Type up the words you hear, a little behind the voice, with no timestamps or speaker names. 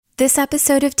This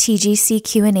episode of TGC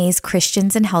Q&A's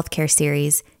Christians in Healthcare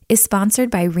series is sponsored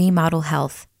by Remodel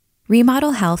Health.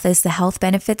 Remodel Health is the health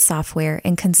benefits software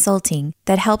and consulting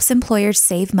that helps employers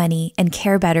save money and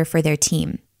care better for their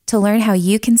team. To learn how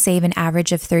you can save an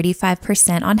average of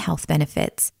 35% on health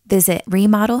benefits, visit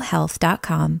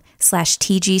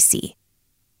remodelhealth.com/TGC.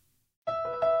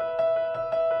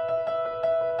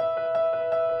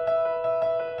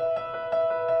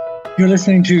 You're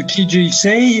listening to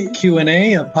TGC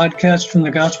Q&A, a podcast from the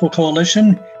Gospel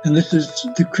Coalition, and this is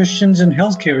the Christians in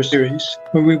Healthcare series,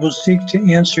 where we will seek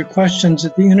to answer questions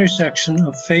at the intersection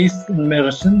of faith and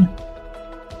medicine.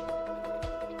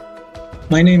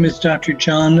 My name is Dr.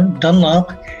 John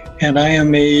Dunlop, and I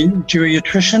am a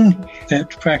geriatrician that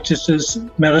practices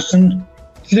medicine.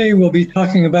 Today we'll be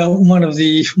talking about one of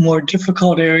the more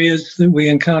difficult areas that we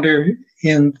encounter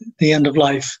in the end of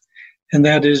life, and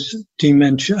that is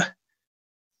dementia.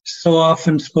 So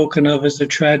often spoken of as a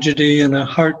tragedy and a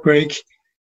heartbreak,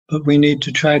 but we need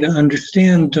to try to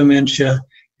understand dementia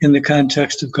in the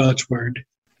context of God's Word.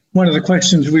 One of the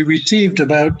questions we received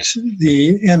about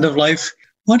the end of life: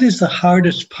 what is the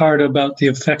hardest part about the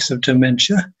effects of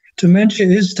dementia? Dementia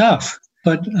is tough,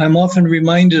 but I'm often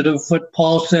reminded of what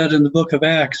Paul said in the book of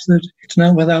Acts, that it's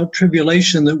not without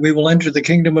tribulation that we will enter the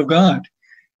kingdom of God.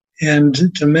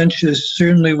 And dementia is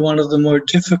certainly one of the more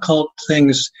difficult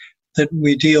things that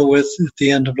we deal with at the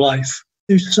end of life.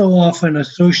 There's so often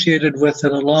associated with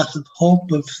it a loss of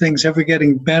hope of things ever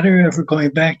getting better, ever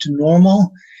going back to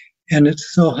normal. And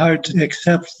it's so hard to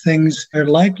accept things are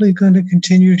likely going to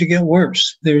continue to get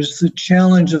worse. There's the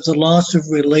challenge of the loss of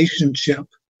relationship,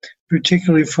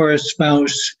 particularly for a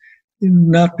spouse,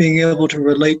 not being able to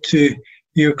relate to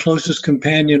your closest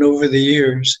companion over the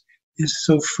years is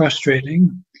so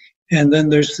frustrating. And then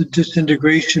there's the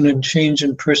disintegration and change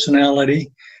in personality.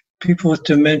 People with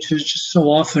dementia just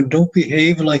so often don't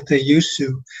behave like they used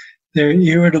to. They're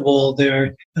irritable,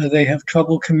 they have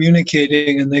trouble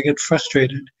communicating, and they get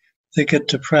frustrated. They get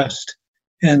depressed.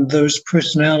 And those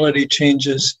personality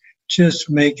changes just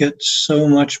make it so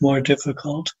much more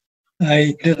difficult.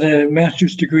 I did a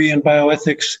master's degree in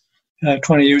bioethics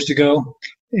 20 years ago,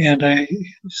 and I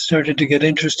started to get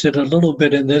interested a little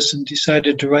bit in this and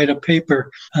decided to write a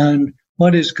paper on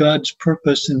what is God's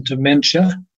purpose in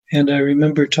dementia. And I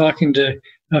remember talking to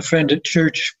a friend at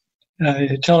church,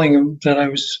 telling him that I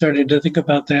was starting to think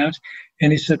about that.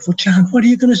 And he said, "Well, John, what are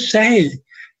you going to say?"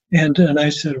 And I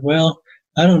said, "Well,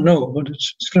 I don't know, but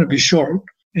it's going to be short."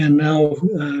 And now,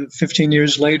 15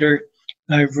 years later,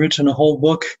 I've written a whole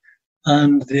book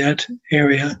on that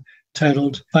area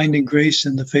titled Finding Grace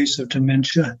in the Face of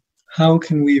Dementia. How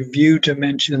can we view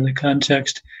dementia in the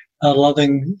context of a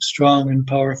loving, strong, and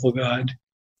powerful God?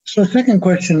 So the second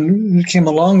question that came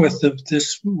along with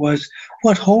this was,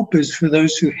 what hope is for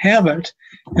those who have it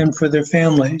and for their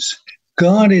families?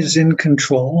 God is in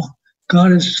control.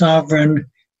 God is sovereign,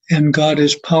 and God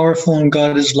is powerful, and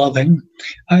God is loving.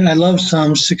 I love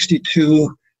Psalm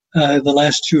 62, the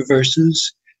last two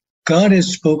verses. God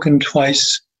has spoken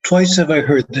twice. Twice have I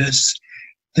heard this,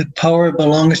 that power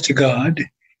belongs to God,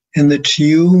 and that to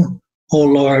you, O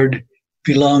Lord,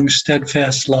 belongs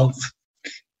steadfast love.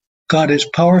 God is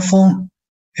powerful,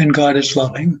 and God is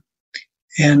loving.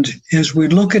 And as we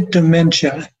look at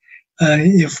dementia,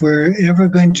 if we're ever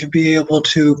going to be able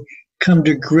to come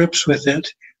to grips with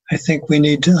it, I think we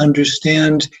need to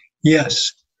understand,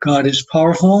 yes, God is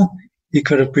powerful. He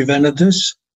could have prevented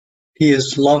this. He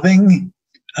is loving.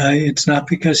 It's not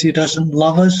because he doesn't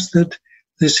love us that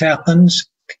this happens.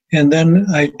 And then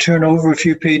I turn over a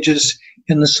few pages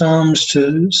in the Psalms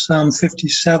to Psalm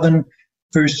 57,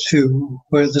 verse 2,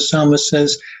 where the psalmist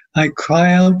says, "I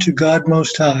cry out to God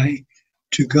Most High,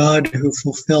 to God who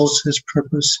fulfills his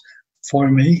purpose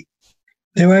for me."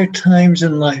 There are times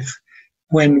in life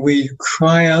when we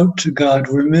cry out to God,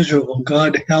 we're miserable.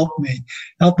 God, help me.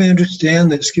 Help me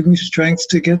understand this. Give me strength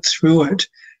to get through it.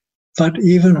 But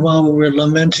even while we're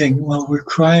lamenting, while we're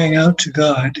crying out to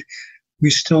God,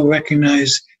 we still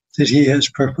recognize that he has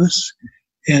purpose.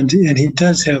 And he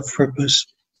does have purpose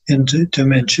in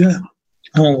dementia.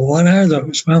 Oh, what are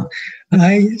those? Well,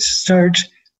 I start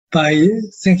by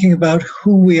thinking about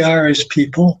who we are as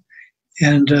people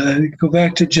and go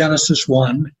back to Genesis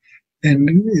 1. And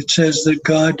it says that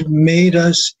God made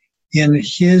us in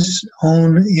his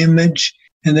own image.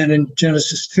 And then in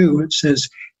Genesis 2, it says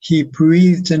he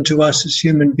breathed into us as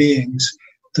human beings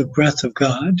the breath of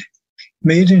God.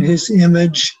 Made in his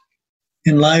image,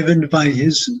 enlivened by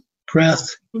his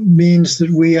breath, means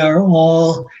that we are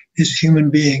all, as human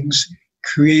beings,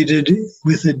 created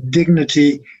with a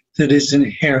dignity that is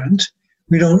inherent.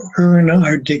 We don't earn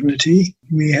our dignity.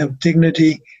 We have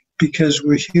dignity because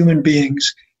we're human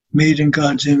beings made in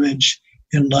God's image,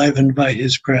 enlivened by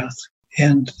his breath.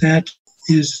 And that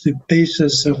is the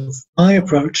basis of my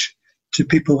approach to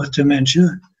people with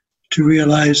dementia, to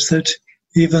realize that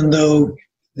even though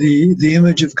the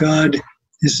image of God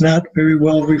is not very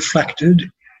well reflected,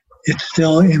 it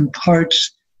still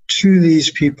imparts to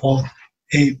these people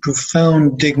a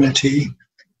profound dignity,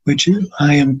 which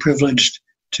I am privileged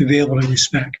to be able to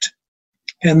respect.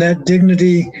 And that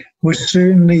dignity was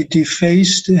certainly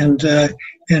defaced and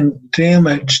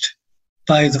damaged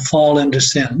by the fall into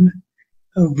sin.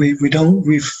 We don't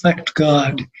reflect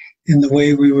God in the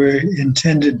way we were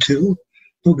intended to,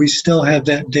 but we still have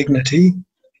that dignity.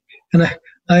 And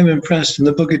I'm impressed in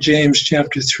the book of James,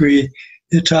 chapter 3,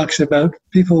 it talks about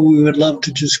people we would love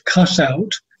to just cuss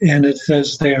out, and it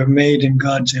says they are made in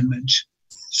God's image.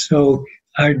 So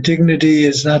our dignity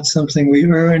is not something we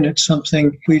earn, it's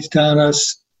something breathed on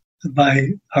us by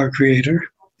our Creator.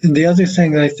 And the other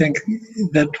thing I think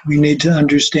that we need to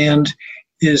understand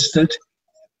is that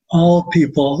all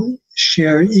people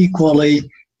share equally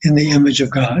in the image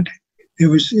of God. It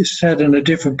was said in a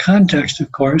different context,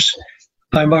 of course,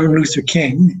 by Martin Luther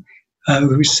King,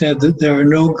 who said that there are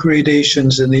no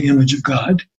gradations in the image of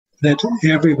God, that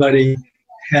everybody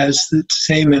has the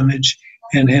same image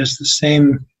and has the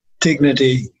same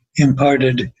dignity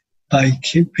imparted by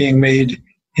being made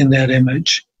in that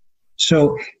image.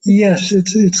 So, yes,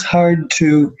 it's hard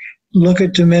to look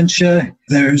at dementia.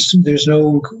 There's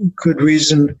no good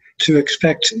reason to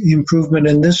expect improvement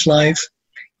in this life,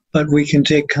 but we can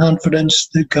take confidence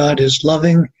that God is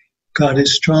loving, God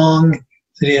is strong,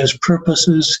 that he has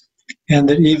purposes, and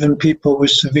that even people with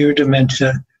severe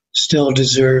dementia still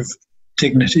deserve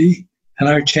dignity. And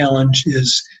our challenge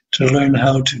is to learn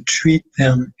how to treat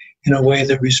them in a way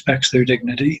that respects their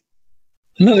dignity.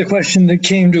 Another question that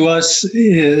came to us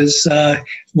is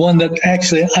one that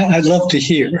actually I'd love to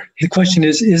hear. The question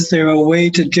is there a way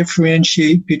to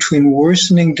differentiate between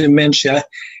worsening dementia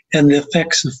and the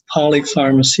effects of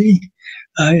polypharmacy?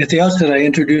 At the outset, I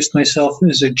introduced myself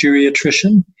as a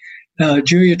geriatrician. A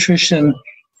geriatrician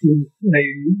is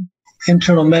an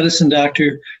internal medicine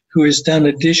doctor who has done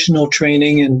additional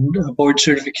training and board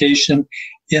certification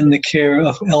in the care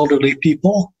of elderly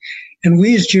people. And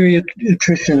we as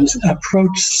geriatricians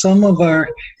approach some of our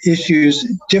issues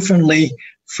differently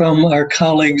from our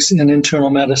colleagues in internal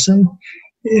medicine.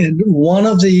 And one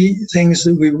of the things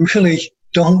that we really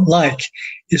don't like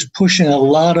is pushing a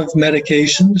lot of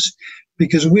medications,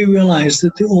 because we realize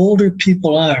that the older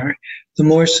people are, the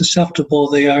more susceptible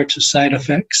they are to side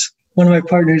effects. One of my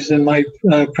partners in my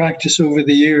practice over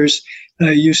the years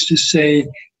used to say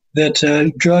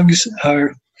that drugs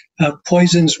are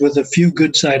poisons with a few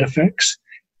good side effects.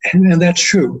 And that's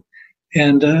true.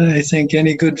 And I think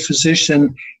any good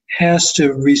physician has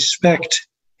to respect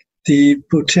the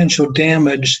potential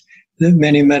damage that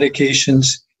many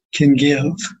medications can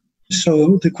give.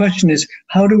 So the question is,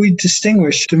 how do we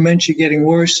distinguish dementia getting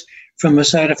worse from a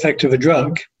side effect of a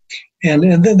drug? And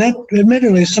that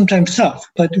admittedly is sometimes tough,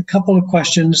 but a couple of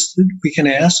questions that we can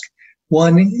ask.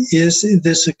 One, is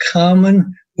this a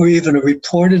common or even a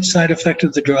reported side effect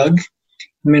of the drug?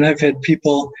 I mean, I've had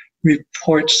people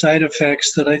report side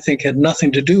effects that I think had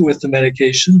nothing to do with the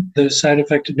medication. The side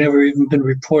effect had never even been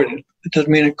reported. It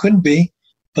doesn't mean it couldn't be,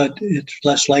 but it's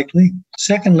less likely.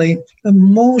 Secondly,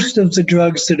 most of the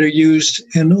drugs that are used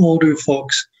in older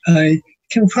folks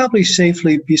can probably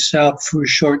safely be stopped for a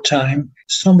short time.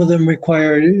 Some of them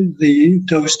require the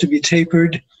dose to be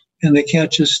tapered, and they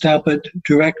can't just stop it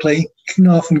directly. Can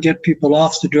often get people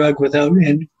off the drug without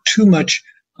too much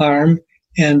harm,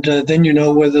 and then you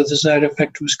know whether the side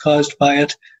effect was caused by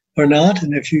it or not.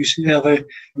 And if you have a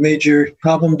major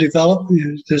problem develop,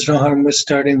 there's no harm with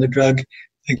starting the drug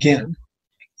again.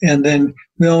 And then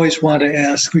we always want to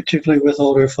ask, particularly with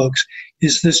older folks,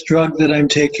 is this drug that I'm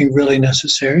taking really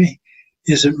necessary?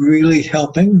 Is it really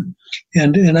helping?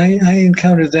 And I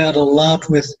encounter that a lot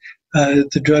with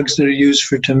the drugs that are used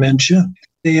for dementia.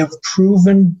 They have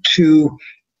proven to,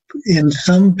 in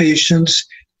some patients,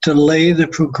 delay the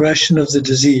progression of the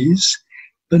disease,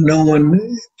 but no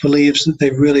one believes that they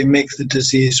really make the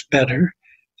disease better.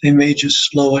 They may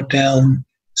just slow it down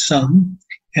some.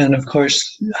 And of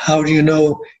course, how do you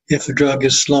know if a drug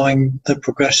is slowing the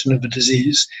progression of a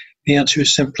disease? The answer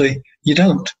is simply, you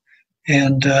don't.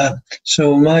 And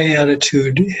so my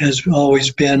attitude has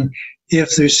always been,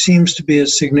 if there seems to be a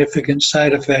significant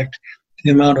side effect,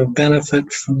 the amount of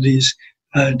benefit from these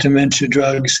dementia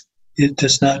drugs, it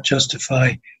does not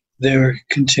justify their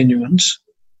continuance.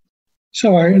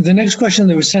 So the next question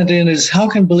that was sent in is, how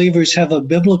can believers have a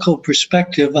biblical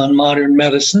perspective on modern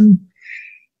medicine?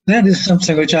 That is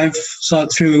something which I've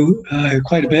thought through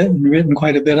quite a bit and written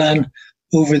quite a bit on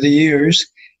over the years.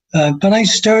 But I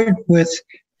start with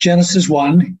Genesis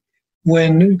 1.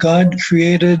 When God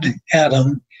created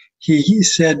Adam, he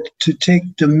said to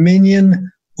take dominion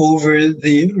over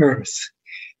the earth.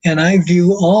 And I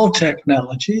view all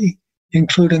technology,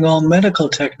 including all medical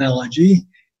technology,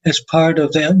 as part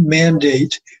of that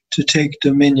mandate to take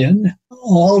dominion.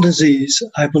 All disease,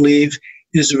 I believe,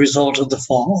 is a result of the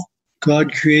fall.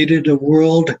 God created a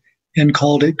world and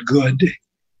called it good.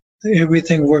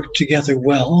 Everything worked together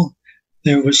well.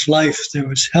 There was life, there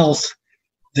was health,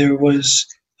 there was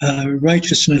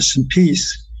righteousness and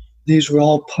peace. These were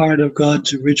all part of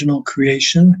God's original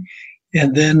creation.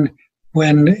 And then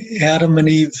when Adam and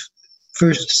Eve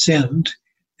first sinned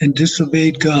and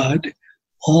disobeyed God,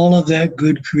 all of that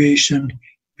good creation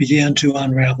began to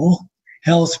unravel.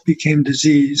 Health became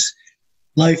disease.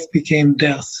 Life became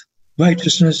death.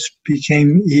 Righteousness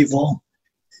became evil.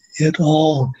 It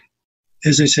all,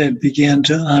 as I said, began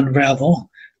to unravel.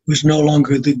 It was no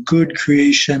longer the good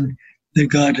creation that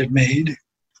God had made.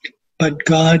 But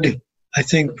God, I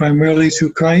think primarily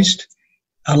through Christ,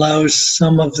 allows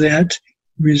some of that,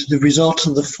 the results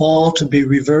of the fall, to be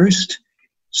reversed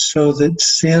so that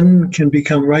sin can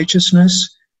become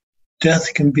righteousness,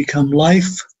 death can become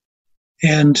life.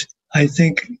 And I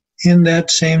think in that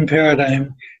same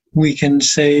paradigm, we can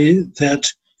say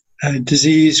that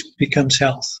disease becomes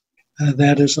health.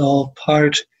 That is all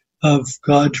part of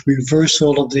God's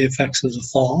reversal of the effects of the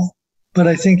fall. But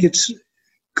I think it's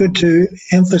good to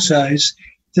emphasize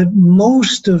that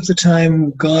most of the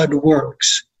time God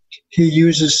works, he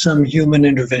uses some human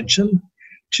intervention.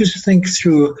 Just think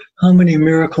through how many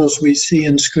miracles we see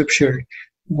in Scripture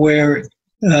where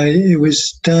it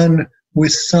was done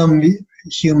with some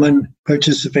human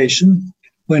participation.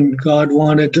 When God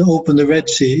wanted to open the Red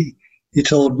Sea, he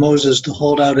told Moses to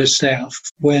hold out his staff.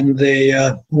 When they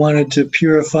wanted to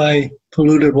purify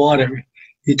polluted water,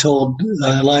 he told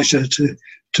Elijah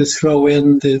to throw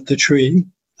in the tree.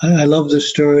 I love the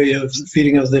story of the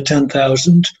feeding of the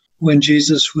 10,000. When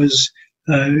Jesus was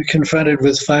confronted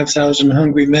with 5,000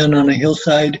 hungry men on a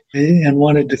hillside and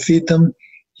wanted to feed them,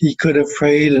 he could have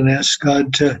prayed and asked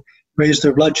God to raise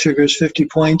their blood sugars 50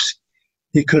 points.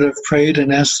 He could have prayed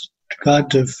and asked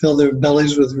God to fill their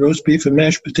bellies with roast beef and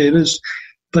mashed potatoes.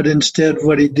 But instead,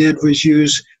 what he did was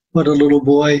use what a little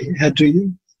boy had to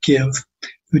give,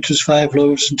 which was 5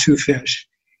 loaves and 2 fish.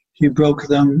 He broke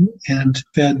them and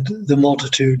fed the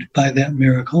multitude by that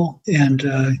miracle.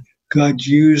 And God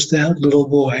used that little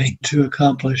boy to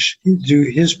do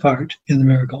his part in the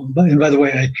miracle. And by the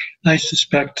way, I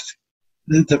suspect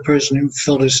that the person who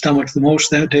filled his stomach the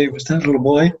most that day was that little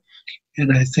boy.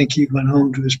 And I think he went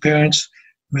home to his parents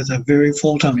with a very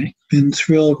full tummy, been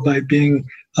thrilled by being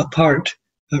a part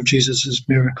of Jesus'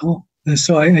 miracle. And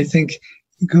so I think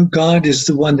God is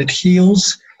the one that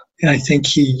heals. I think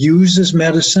he uses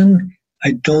medicine.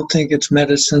 I don't think it's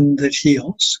medicine that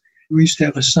heals. We used to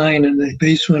have a sign in the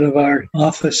basement of our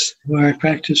office where I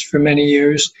practiced for many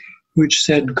years, which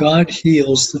said, God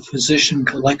heals, the physician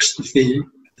collects the fee.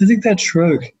 I think that's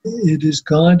true. It is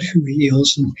God who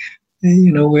heals. And,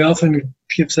 we often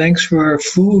give thanks for our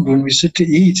food when we sit to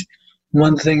eat.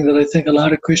 One thing that I think a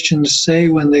lot of Christians say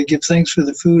when they give thanks for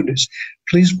the food is,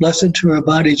 please bless it to our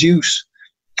body's use.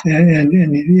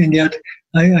 And yet,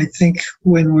 I think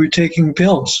when we're taking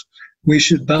pills, we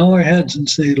should bow our heads and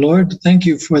say, Lord, thank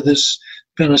you for this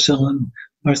penicillin,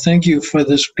 or thank you for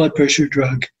this blood pressure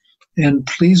drug, and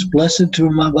please bless it to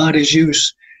my body's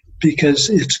use, because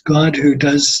it's God who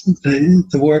does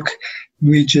the work.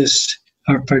 We just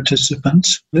are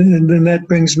participants. And then that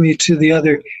brings me to the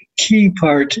other key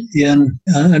part in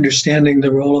understanding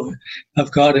the role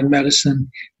of God in medicine.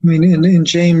 I mean, in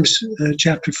James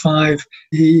chapter 5,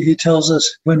 he tells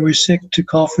us when we're sick to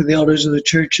call for the elders of the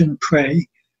church and pray.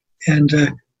 And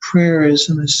prayer is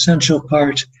an essential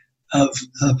part of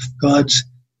God's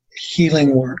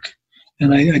healing work.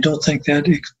 And I don't think that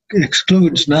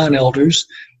excludes non-elders,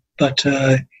 but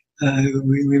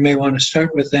we may want to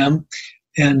start with them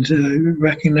and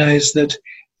recognize that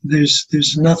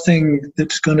there's nothing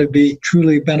that's going to be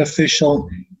truly beneficial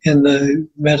in the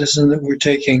medicine that we're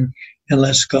taking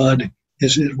unless God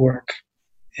is at work.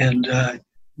 And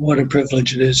what a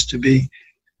privilege it is to be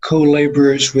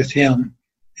co-laborers with him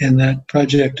in that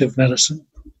project of medicine.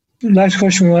 The last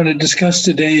question we want to discuss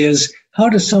today is, how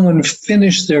does someone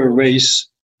finish their race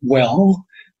well,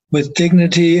 with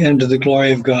dignity and to the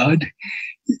glory of God?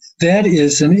 That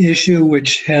is an issue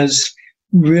which has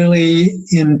really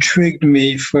intrigued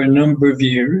me for a number of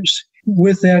years.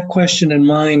 With that question in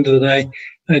mind, that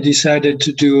I decided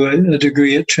to do a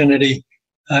degree at Trinity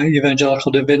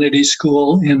Evangelical Divinity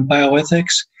School in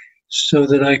bioethics so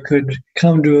that I could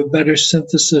come to a better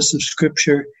synthesis of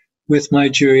Scripture with my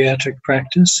geriatric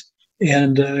practice.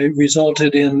 And it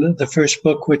resulted in the first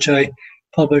book which I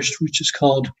published, which is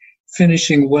called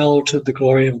Finishing Well to the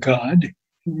Glory of God.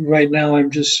 Right now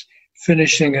I'm just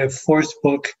finishing a fourth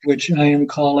book, which I am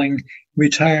calling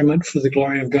Retirement for the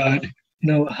Glory of God.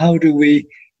 How do we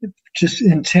just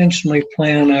intentionally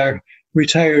plan our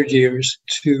retired years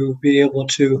to be able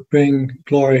to bring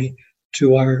glory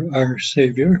to our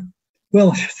Savior?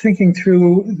 Well, thinking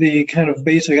through the kind of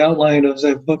basic outline of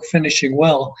the book Finishing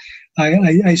Well,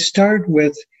 I start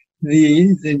with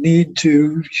the need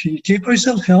to keep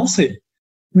ourselves healthy.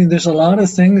 There's a lot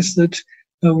of things that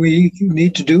we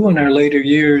need to do in our later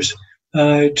years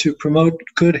to promote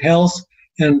good health,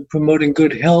 and promoting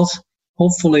good health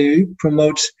hopefully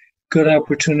promotes good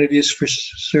opportunities for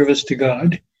service to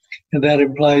God. And that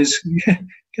implies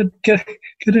get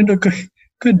into a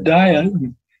good diet.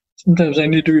 Sometimes I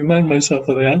need to remind myself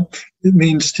of that. It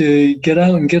means to get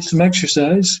out and get some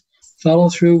exercise, follow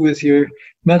through with your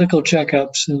medical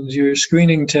checkups and your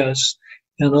screening tests,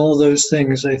 and all those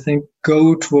things, I think,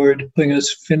 go toward helping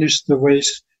us finish the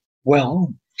race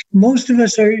well. Most of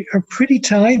us are pretty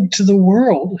tied to the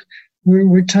world.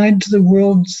 We're tied to the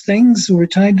world's things. We're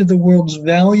tied to the world's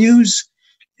values.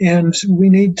 And we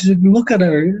need to look at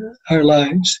our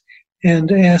lives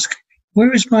and ask,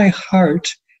 where is my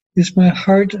heart? Is my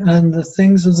heart on the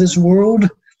things of this world?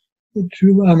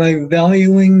 Am I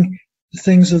valuing the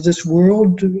things of this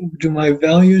world? Do my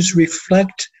values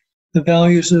reflect the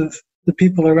values of the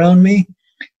people around me?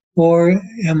 Or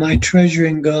am I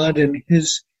treasuring God and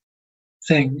His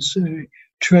things,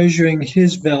 treasuring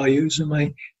His values? Am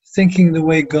I thinking the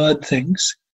way God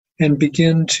thinks, and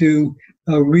begin to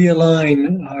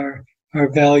realign our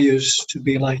values to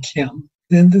be like Him?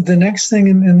 Then the next thing,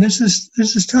 and this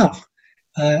is tough.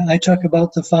 I talk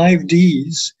about the 5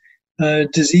 Ds: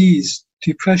 disease,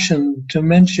 depression,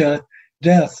 dementia,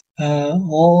 death,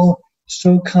 all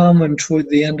so common toward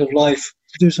the end of life.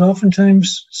 There's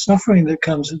oftentimes suffering that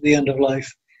comes at the end of life.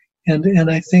 And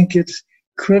I think it's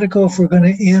critical, if we're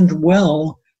going to end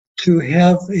well, to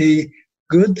have a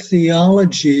good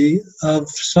theology of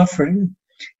suffering.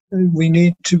 We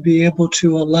need to be able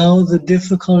to allow the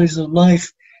difficulties of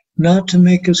life not to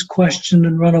make us question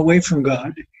and run away from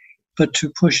God, but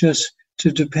to push us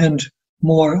to depend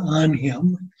more on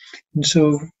Him. And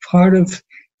so part of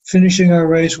finishing our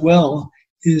race well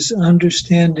is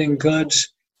understanding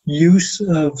God's use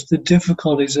of the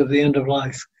difficulties of the end of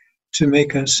life to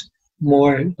make us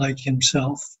more like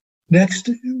Himself. Next,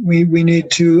 we need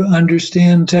to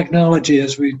understand technology,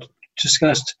 as we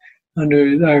discussed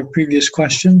under our previous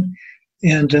question,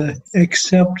 and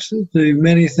accept the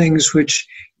many things which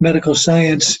medical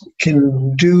science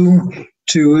can do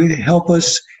to help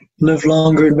us live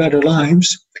longer and better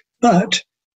lives, but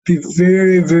be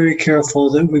very, very careful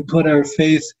that we put our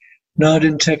faith not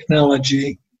in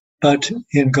technology, but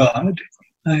in God.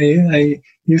 I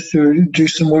used to do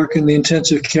some work in the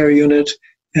intensive care unit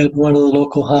at one of the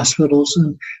local hospitals,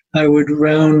 and I would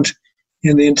round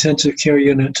in the intensive care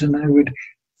unit, and I would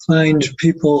find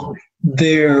people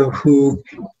there who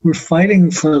were fighting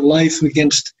for life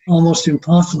against almost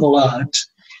impossible odds.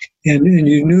 And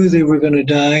you knew they were going to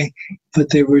die, but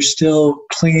they were still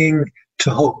clinging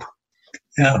to hope.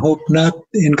 Hope not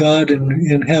in God and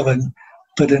in heaven,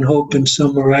 but in hope in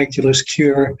some miraculous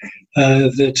cure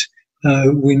that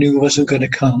we knew wasn't going to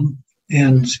come.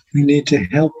 And we need to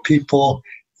help people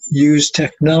use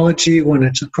technology when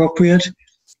it's appropriate,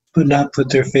 but not put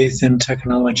their faith in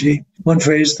technology. One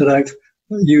phrase that I've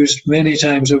used many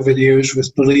times over the years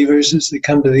with believers as they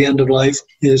come to the end of life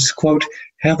is, quote,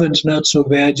 "Heaven's not so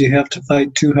bad you have to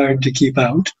fight too hard to keep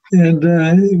out." And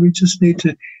we just need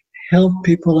to help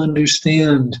people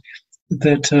understand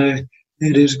that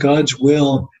it is God's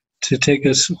will to take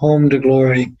us home to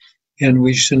glory, and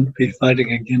we shouldn't be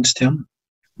fighting against Him.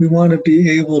 We want to be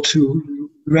able to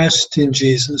rest in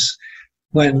Jesus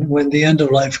when the end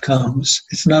of life comes.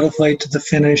 It's not a fight to the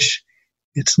finish.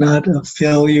 It's not a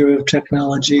failure of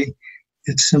technology.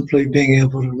 It's simply being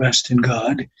able to rest in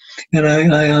God. And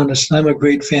I'm a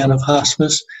great fan of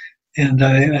hospice, and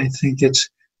I think it's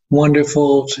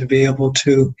wonderful to be able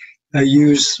to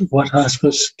use what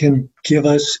hospice can give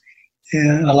us,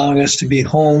 allowing us to be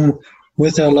home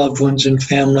with our loved ones and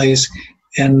families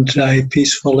and die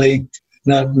peacefully,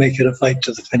 not make it a fight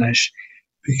to the finish,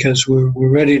 because we're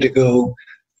ready to go.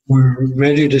 We're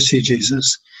ready to see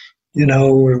Jesus.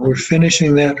 We're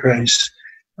finishing that race.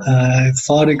 I've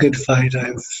fought a good fight.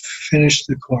 I've finished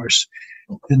the course.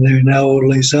 And there now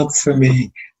lays up for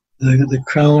me the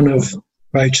crown of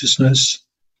righteousness,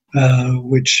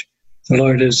 which the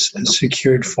Lord has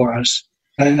secured for us.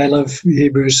 I love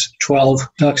Hebrews 12,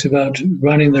 talks about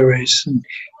running the race. And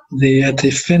at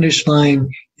the finish line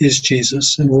is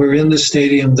Jesus, and we're in the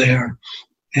stadium there.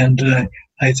 And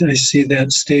I see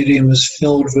that stadium is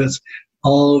filled with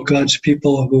all of God's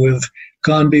people who have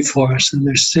gone before us, and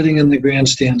they're sitting in the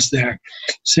grandstands there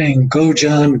saying, go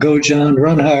John,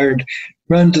 run hard,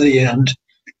 run to the end.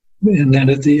 And then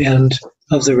at the end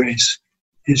of the race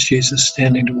is Jesus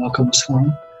standing to welcome us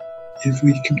home. If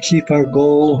we can keep our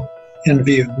goal in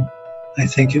view, I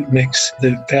think it makes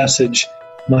the passage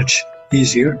much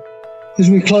easier. As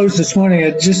we close this morning,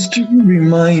 I just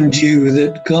remind you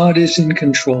that God is in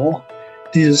control,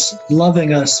 is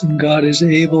loving us, and God is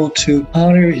able to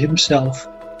honor himself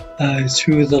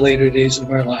through the later days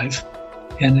of our life.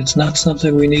 And it's not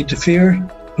something we need to fear,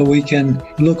 but we can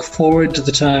look forward to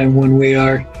the time when we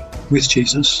are with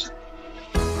Jesus.